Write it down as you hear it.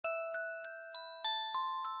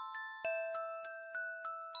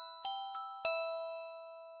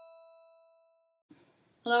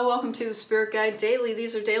Hello, welcome to the Spirit Guide Daily.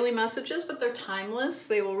 These are daily messages, but they're timeless.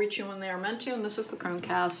 They will reach you when they are meant to, and this is the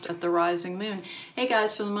Cronecast at the rising moon. Hey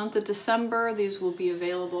guys, for the month of December, these will be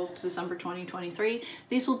available December 2023.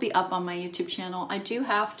 These will be up on my YouTube channel. I do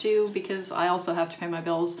have to, because I also have to pay my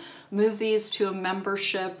bills, move these to a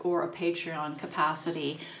membership or a Patreon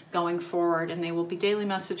capacity going forward, and they will be daily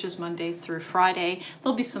messages Monday through Friday.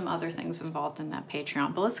 There'll be some other things involved in that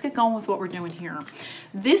Patreon, but let's get going with what we're doing here.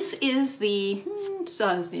 This is the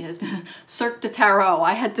Cirque de Tarot.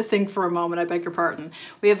 I had to think for a moment, I beg your pardon.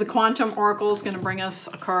 We have the Quantum Oracle is going to bring us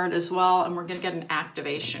a card as well, and we're going to get an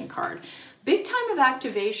activation card. Big time of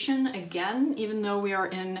activation, again, even though we are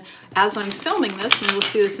in, as I'm filming this, and we'll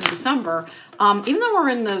see this in December, even though we're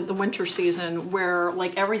in the winter season where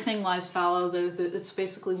like everything lies fallow, it's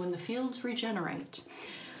basically when the fields regenerate.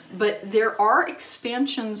 But there are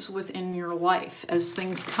expansions within your life as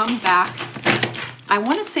things come back, I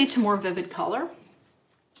want to say, to more vivid color.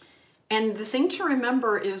 And the thing to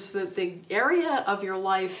remember is that the area of your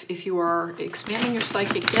life, if you are expanding your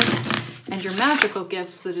psychic gifts and your magical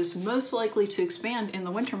gifts, that is most likely to expand in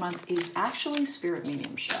the winter month is actually spirit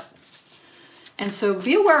mediumship. And so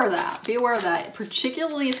be aware of that. Be aware of that,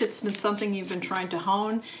 particularly if it's been something you've been trying to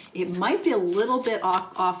hone. It might be a little bit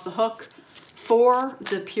off the hook for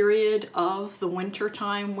the period of the winter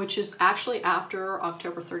time, which is actually after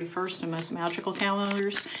October 31st in most magical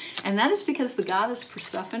calendars. And that is because the goddess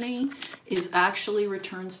Persephone actually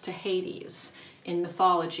returns to Hades in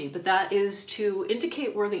mythology, but that is to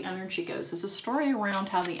indicate where the energy goes. It's a story around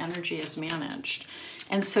how the energy is managed.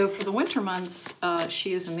 And so for the winter months,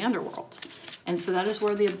 she is in the underworld. And so that is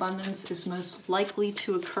where the abundance is most likely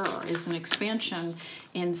to occur, is an expansion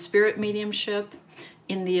in spirit mediumship,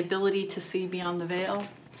 in the ability to see beyond the veil,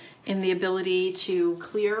 in the ability to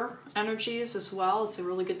clear energies as well. It's a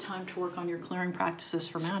really good time to work on your clearing practices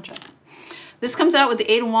for magic. This comes out with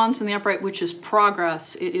the Eight of Wands in the upright, which is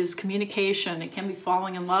progress. It is communication. It can be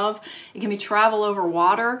falling in love. It can be travel over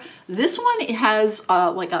water. This one, it has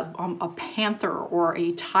like a panther or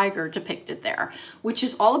a tiger depicted there, which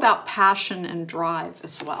is all about passion and drive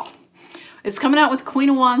as well. It's coming out with Queen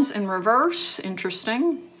of Wands in reverse.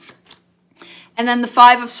 Interesting. And then the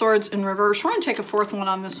Five of Swords in reverse. We're going to take a fourth one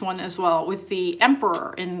on this one as well, with the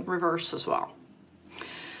Emperor in reverse as well.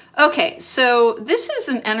 Okay, so this is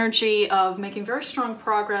an energy of making very strong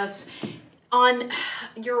progress on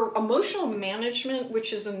your emotional management,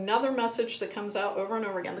 which is another message that comes out over and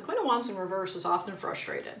over again. The Queen of Wands in reverse is often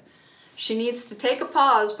frustrated. She needs to take a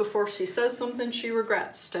pause before she says something she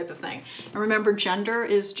regrets, type of thing. And remember, gender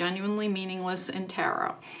is genuinely meaningless in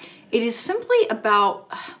tarot. It is simply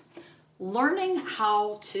about learning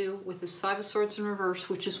how to, with this Five of Swords in reverse,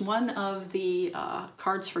 which is one of the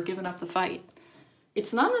cards for giving up the fight.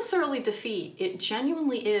 It's not necessarily defeat. It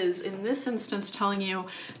genuinely is, in this instance, telling you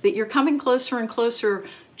that you're coming closer and closer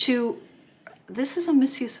to, this is a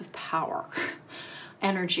misuse of power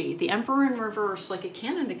energy. The Emperor in reverse, like, it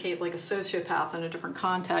can indicate like a sociopath in a different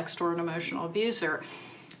context or an emotional abuser.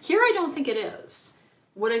 Here, I don't think it is.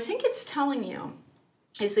 What I think it's telling you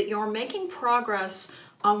is that you're making progress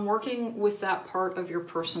on working with that part of your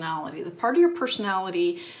personality, the part of your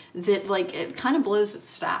personality that, like, it kind of blows its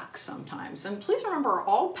stacks sometimes. And please remember,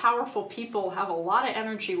 all powerful people have a lot of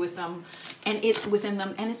energy with them, and it's within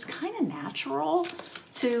them, and it's kind of natural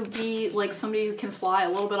to be like somebody who can fly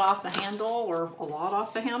a little bit off the handle or a lot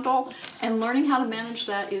off the handle, and learning how to manage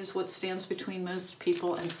that is what stands between most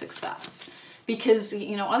people and success. Because,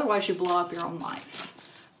 you know, otherwise you blow up your own life.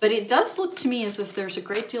 But it does look to me as if there's a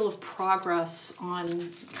great deal of progress on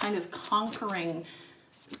kind of conquering,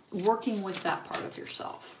 working with that part of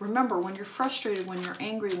yourself. Remember, when you're frustrated, when you're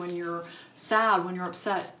angry, when you're sad, when you're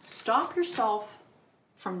upset, stop yourself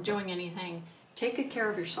from doing anything. Take good care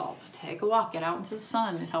of yourself. Take a walk. Get out into the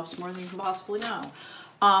sun. It helps more than you can possibly know.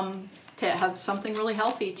 To have something really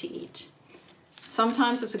healthy to eat.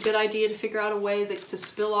 Sometimes it's a good idea to figure out a way to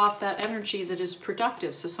spill off that energy that is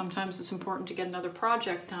productive. So sometimes it's important to get another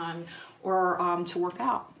project done or to work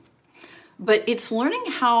out. But it's learning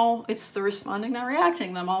how, it's the responding, not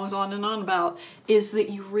reacting, that I'm always on and on about, is that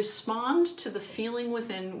you respond to the feeling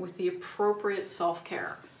within with the appropriate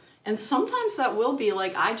self-care. And sometimes that will be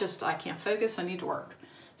like, I can't focus, I need to work.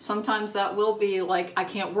 Sometimes that will be like, I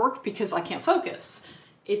can't work because I can't focus.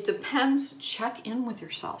 It depends. Check in with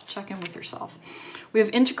yourself. Check in with yourself. We have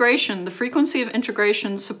integration. The frequency of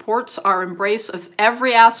integration supports our embrace of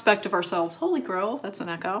every aspect of ourselves. Holy Grail, that's an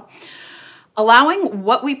echo. Allowing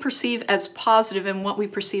what we perceive as positive and what we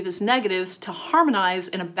perceive as negatives to harmonize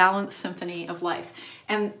in a balanced symphony of life.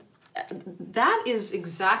 And that is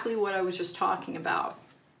exactly what I was just talking about.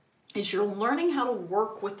 Is you're learning how to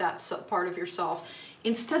work with that part of yourself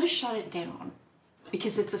instead of shut it down,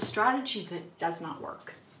 because it's a strategy that does not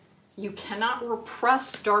work. You cannot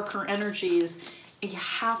repress darker energies. You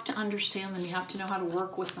have to understand them. You have to know how to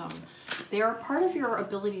work with them. They are part of your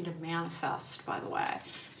ability to manifest, by the way.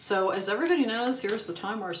 So as everybody knows, here's the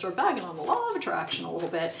time where I start bagging on the law of attraction a little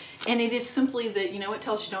bit. And it is simply that, it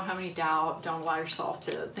tells you don't have any doubt, don't allow yourself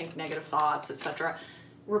to think negative thoughts, etc.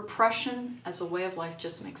 Repression as a way of life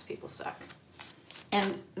just makes people sick.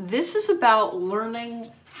 And this is about learning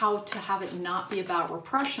how to have it not be about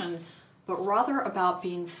repression, but rather about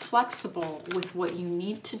being flexible with what you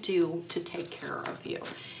need to do to take care of you.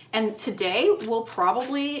 And today we'll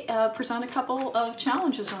probably present a couple of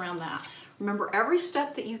challenges around that. Remember, every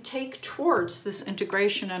step that you take towards this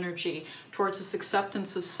integration energy, towards this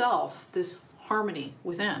acceptance of self, this harmony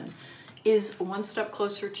within, is one step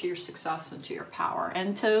closer to your success and to your power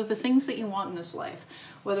and to the things that you want in this life.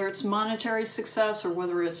 Whether it's monetary success, or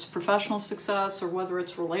whether it's professional success, or whether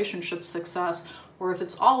it's relationship success, or if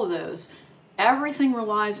it's all of those, everything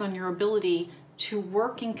relies on your ability to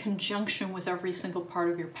work in conjunction with every single part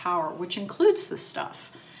of your power, which includes this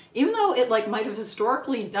stuff. Even though it might have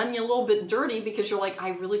historically done you a little bit dirty because you're like, I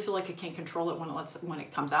really feel like I can't control it when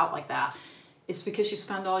it comes out like that. It's because you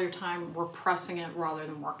spend all your time repressing it rather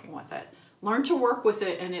than working with it. Learn to work with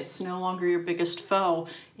it, and it's no longer your biggest foe.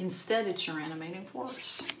 Instead, it's your animating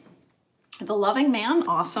force. The loving man,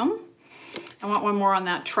 awesome. I want one more on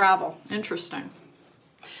that. Travel, interesting.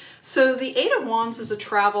 So the Eight of Wands is a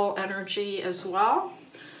travel energy as well.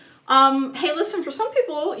 Hey, listen, for some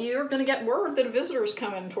people, you're going to get word that a visitor is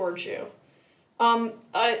coming towards you.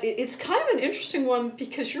 It's kind of an interesting one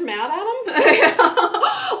because you're mad at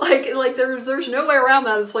them. like there's no way around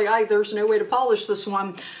that. It's like, there's no way to polish this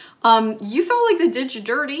one. You felt like they did you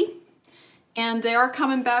dirty, and they are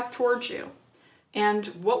coming back towards you. And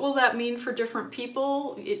what will that mean for different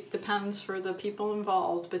people? It depends for the people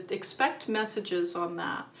involved, but expect messages on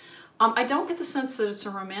that. I don't get the sense that it's a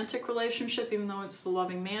romantic relationship, even though it's the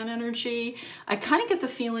loving man energy. I kind of get the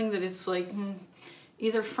feeling that it's like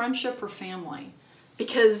either friendship or family,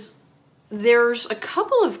 because there's a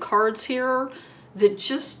couple of cards here that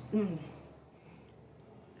just,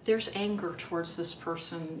 there's anger towards this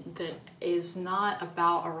person that is not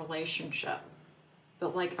about a relationship,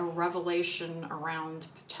 but like a revelation around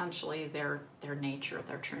potentially their nature,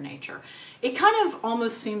 their true nature. It kind of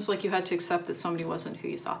almost seems like you had to accept that somebody wasn't who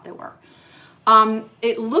you thought they were.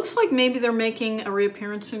 It looks like maybe they're making a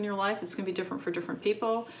reappearance in your life. It's going to be different for different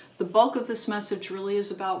people. The bulk of this message really is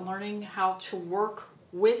about learning how to work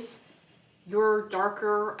with your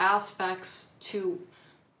darker aspects to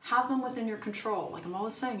have them within your control. Like I'm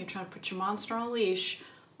always saying, you're trying to put your monster on a leash,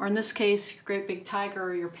 or in this case, your great big tiger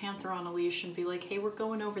or your panther on a leash, and be like, hey, we're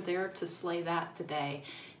going over there to slay that today.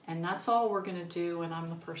 And that's all we're going to do, and I'm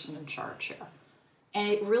the person in charge here. And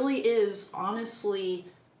it really is, honestly,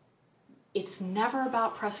 it's never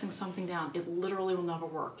about pressing something down. It literally will never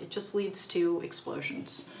work. It just leads to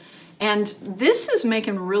explosions. And this is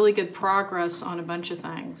making really good progress on a bunch of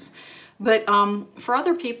things. But for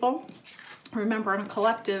other people, remember, in a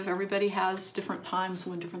collective, everybody has different times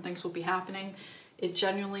when different things will be happening. It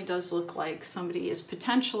genuinely does look like somebody is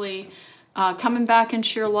potentially coming back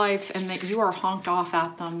into your life and that you are honked off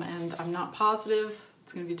at them. And I'm not positive.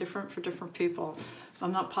 It's going to be different for different people.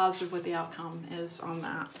 I'm not positive what the outcome is on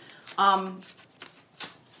that.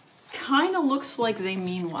 Kind of looks like they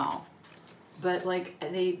mean well, but like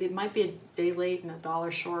it might be a day late and a dollar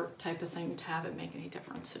short type of thing to have it make any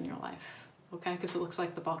difference in your life. Okay, because it looks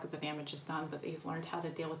like the bulk of the damage is done, but you've learned how to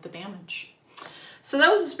deal with the damage. So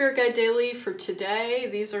that was the Spirit Guide Daily for today.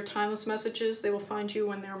 These are timeless messages. They will find you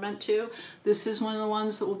when they're meant to. This is one of the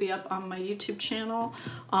ones that will be up on my YouTube channel.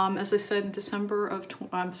 As I said,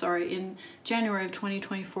 in January of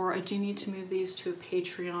 2024, I do need to move these to a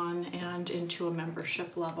Patreon and into a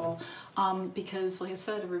membership level because, like I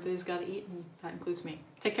said, everybody's got to eat, and that includes me.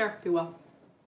 Take care. Be well.